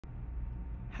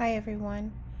Hi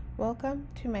everyone, welcome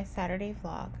to my Saturday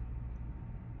vlog.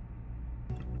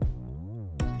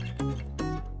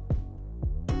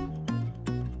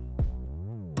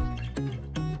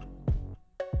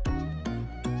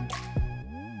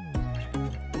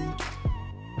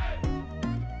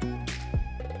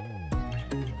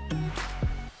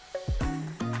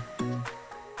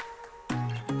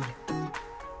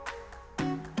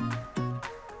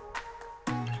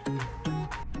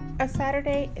 A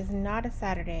Saturday is not a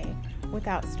Saturday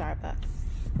without Starbucks.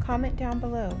 Comment down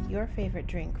below your favorite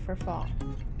drink for fall.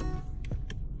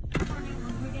 What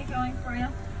can we get going for you?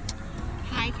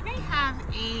 Hi, can I have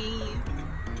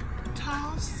a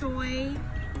tall soy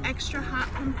extra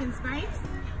hot pumpkin spice?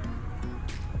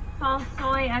 Tall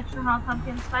soy extra hot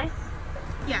pumpkin spice.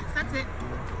 Yes, that's it.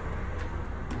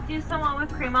 Do you still want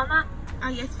whipped cream on that?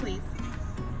 Yes, please.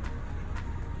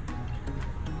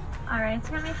 Alright, it's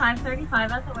gonna be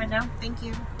 $5.35 at the window. Thank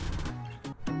you.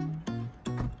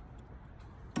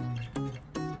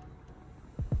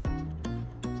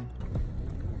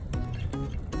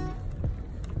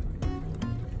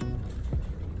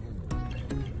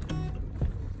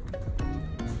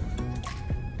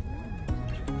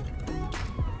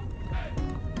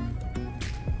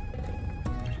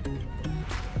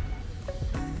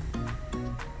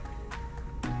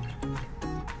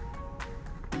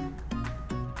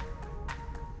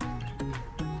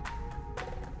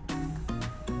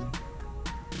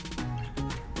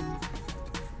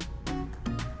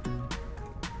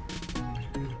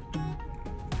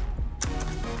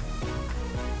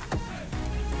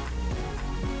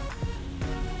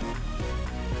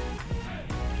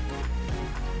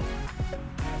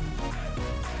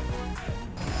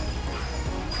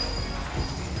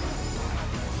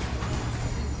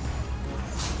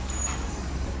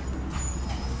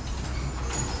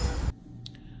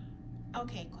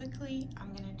 Okay, quickly,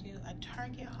 I'm gonna do a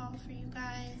Target haul for you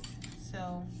guys.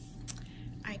 So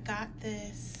I got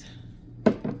this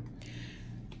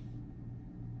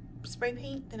spray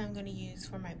paint that I'm gonna use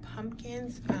for my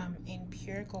pumpkins in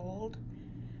pure gold.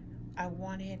 I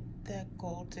wanted the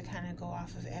gold to kind of go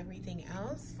off of everything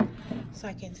else so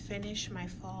I can finish my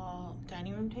fall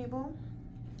dining room table.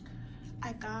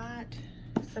 I got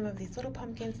some of these little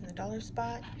pumpkins in the dollar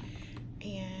spot,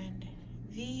 and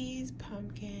these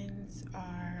pumpkins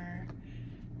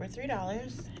were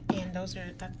 $3, and that's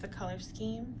the color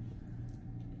scheme.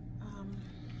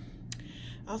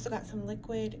 I also got some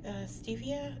liquid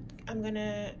stevia. I'm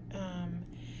gonna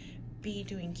be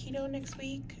doing keto next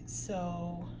week,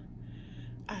 so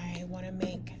I want to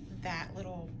make that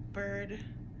little bird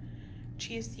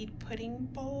chia seed pudding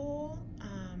bowl.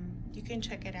 You can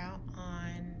check it out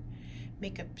on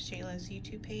Makeup Shayla's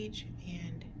YouTube page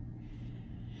and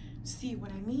see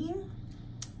what I mean.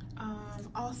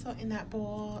 Also in that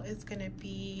bowl is gonna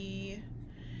be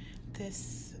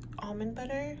this almond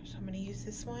butter, so I'm gonna use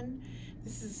this one.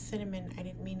 This is cinnamon. I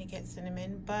didn't mean to get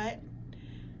cinnamon, but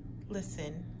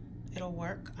listen, it'll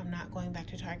work. I'm not going back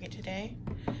to Target today.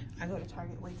 I go to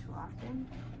Target way too often.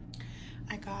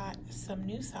 I got some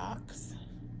new socks.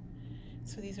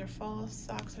 So these are fall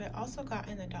socks that I also got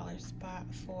in the dollar spot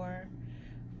for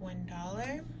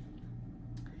 $1.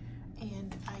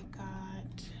 And I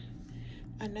got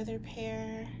another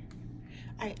pair.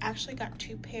 I actually got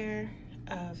 2 pair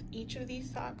of each of these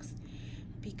socks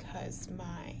because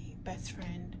my best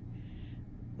friend,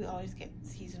 we always get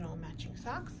seasonal matching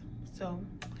socks. So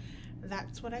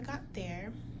that's what I got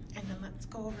there. And then let's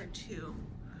go over to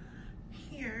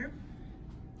here.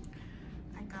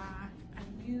 I got a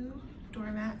new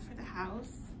doormat for the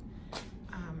house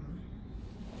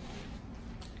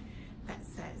that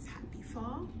says Happy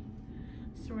Fall.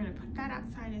 So we're gonna put that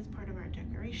outside as part of our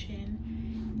decoration.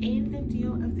 And the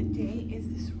deal of the day is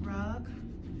this rug.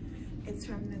 It's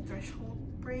from the Threshold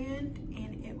brand,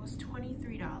 and it was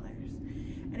 $23.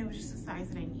 And it was just the size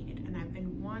that I needed. And I've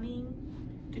been wanting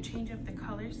to change up the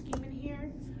color scheme in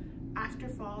here after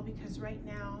fall, because right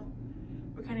now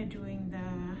we're kind of doing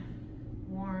the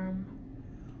warm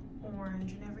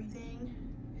orange and everything.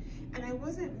 And I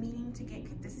wasn't meaning to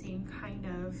get the same kind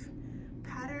of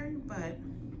pattern, but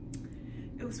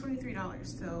it was $23,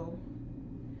 so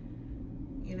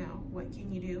you know, what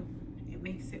can you do? It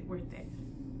makes it worth it.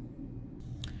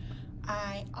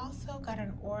 I also got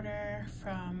an order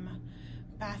from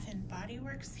Bath and Body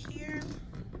Works here,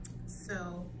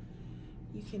 so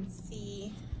you can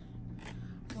see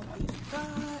what we've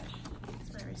got.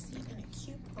 It's my receipt and a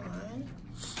coupon.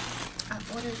 I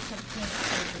ordered something.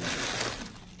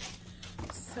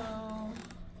 So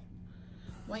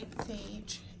white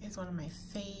sage is one of my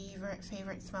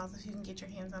favorite smells. If you can get your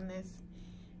hands on this,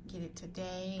 get it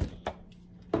today.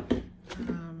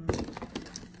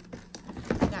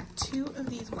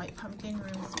 white pumpkin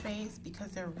room sprays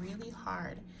because they're really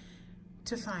hard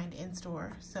to find in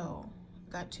store. So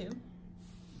I got 2.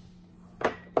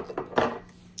 I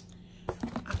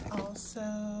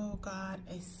also got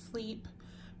a Sleep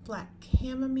Black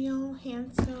Chamomile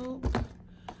hand soap.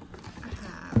 I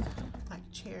have Black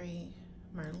Cherry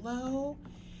Merlot.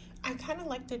 I kind of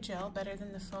like the gel better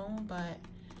than the foam, but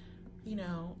you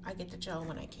know, I get the gel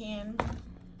when I can.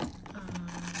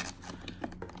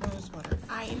 Rosewater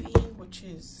Ivy, which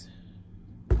is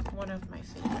one of my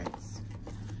favorites.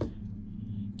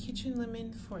 Kitchen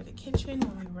lemon for the kitchen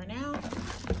when we run out.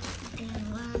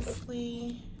 And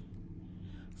lastly,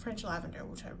 French lavender,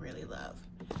 which I really love.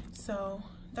 So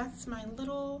that's my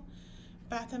little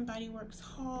Bath and Body Works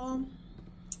haul,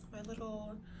 my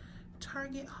little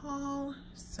Target haul.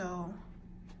 So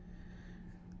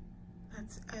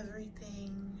that's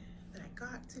everything that I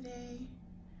got today.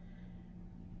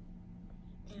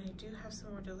 And I do have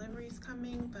some more deliveries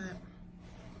coming, but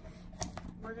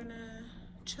we're gonna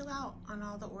chill out on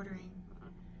all the ordering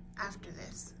after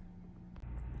this.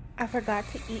 I forgot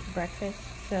to eat breakfast,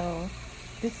 so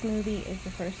this smoothie is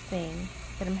the first thing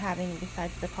that I'm having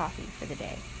besides the coffee for the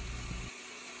day.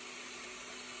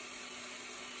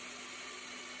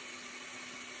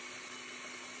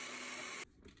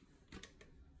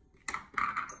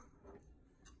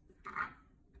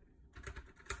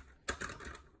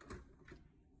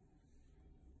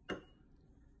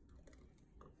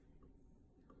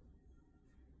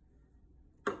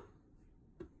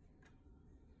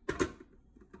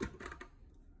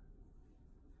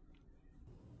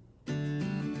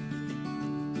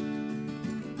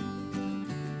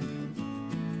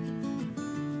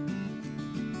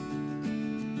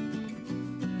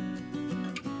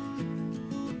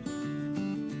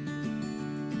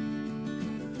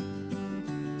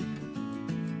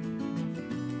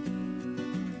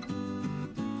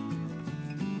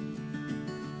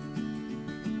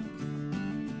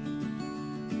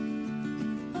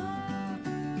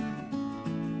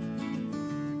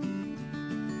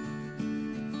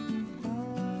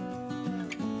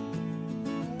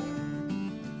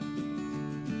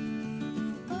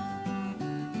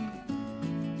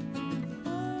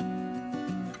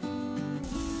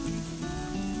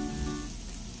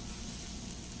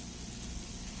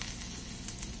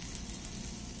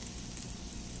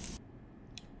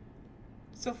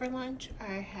 So for lunch,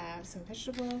 I have some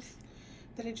vegetables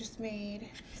that I just made,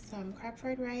 some crab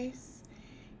fried rice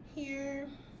here,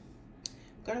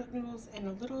 garlic noodles, and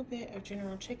a little bit of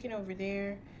General Chicken over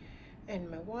there, and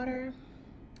my water.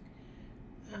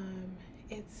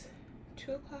 It's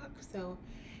 2 o'clock, so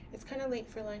it's kind of late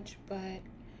for lunch, but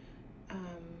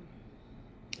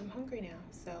I'm hungry now,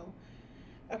 so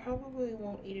I probably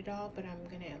won't eat it all, but I'm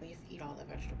gonna at least eat all the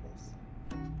vegetables.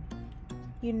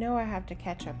 You know I have to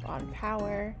catch up on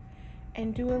power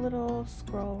and do a little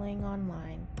scrolling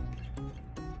online.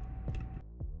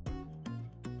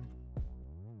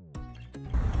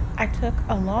 I took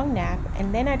a long nap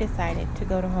and then I decided to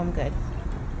go to Home Goods.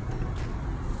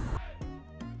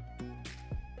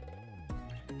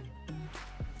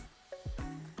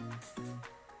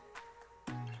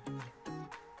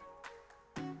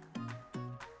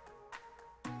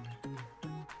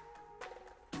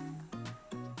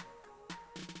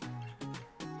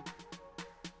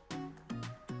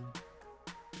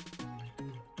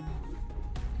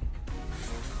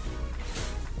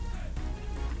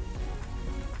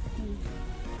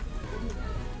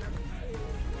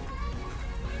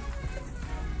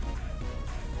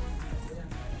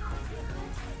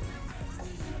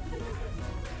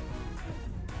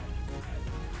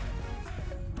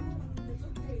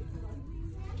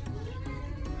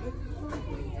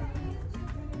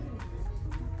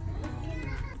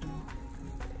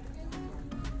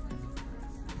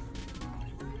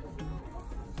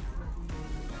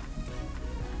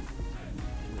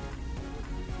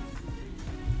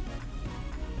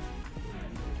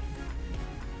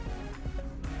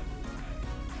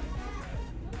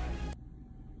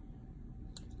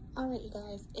 Alright, you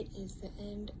guys, it is the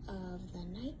end of the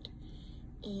night,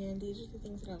 and these are the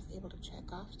things that I was able to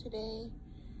check off today.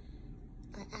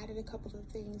 I added a couple of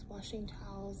things, washing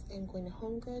towels and going to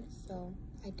Home Goods, so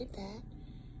I did that.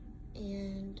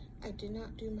 And I did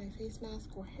not do my face mask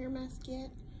or hair mask yet,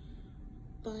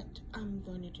 but I'm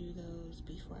going to do those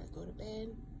before I go to bed.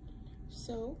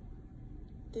 So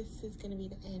this is going to be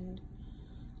the end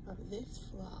of this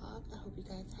vlog. I hope you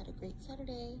guys had a great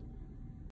Saturday.